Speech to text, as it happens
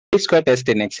Square test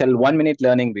in Excel 1 minute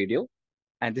learning video.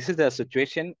 And this is the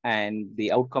situation and the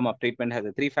outcome of treatment has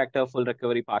a 3-factor: full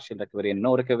recovery, partial recovery, and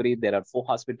no recovery. There are 4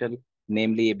 hospitals,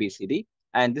 namely A, B, C, D.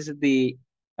 And this is the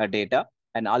data.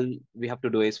 And all we have to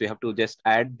do is we have to just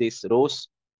add these rows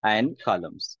and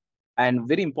columns. And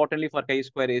very importantly for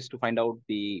chi-square is to find out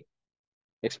the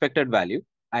expected value.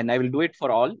 And I will do it for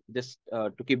all, just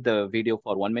to keep the video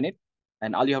for 1 minute.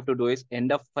 And all you have to do is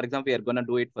end of, for example, we are going to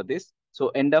do it for this.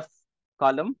 So end of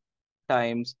column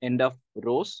times end of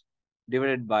rows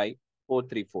divided by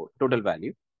 434 total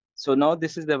value. So now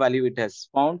this is the value it has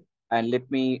found. And let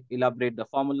me elaborate the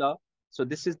formula. So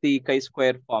this is the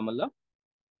chi-square formula.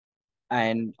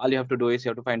 And all you have to do is you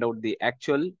have to find out the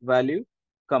actual value,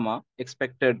 comma,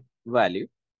 expected value.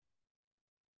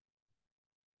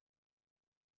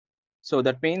 So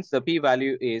that means the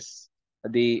p-value is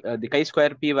the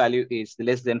chi-square p-value is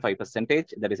less than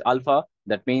 5%. That is alpha.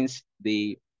 That means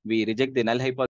we reject the null hypothesis.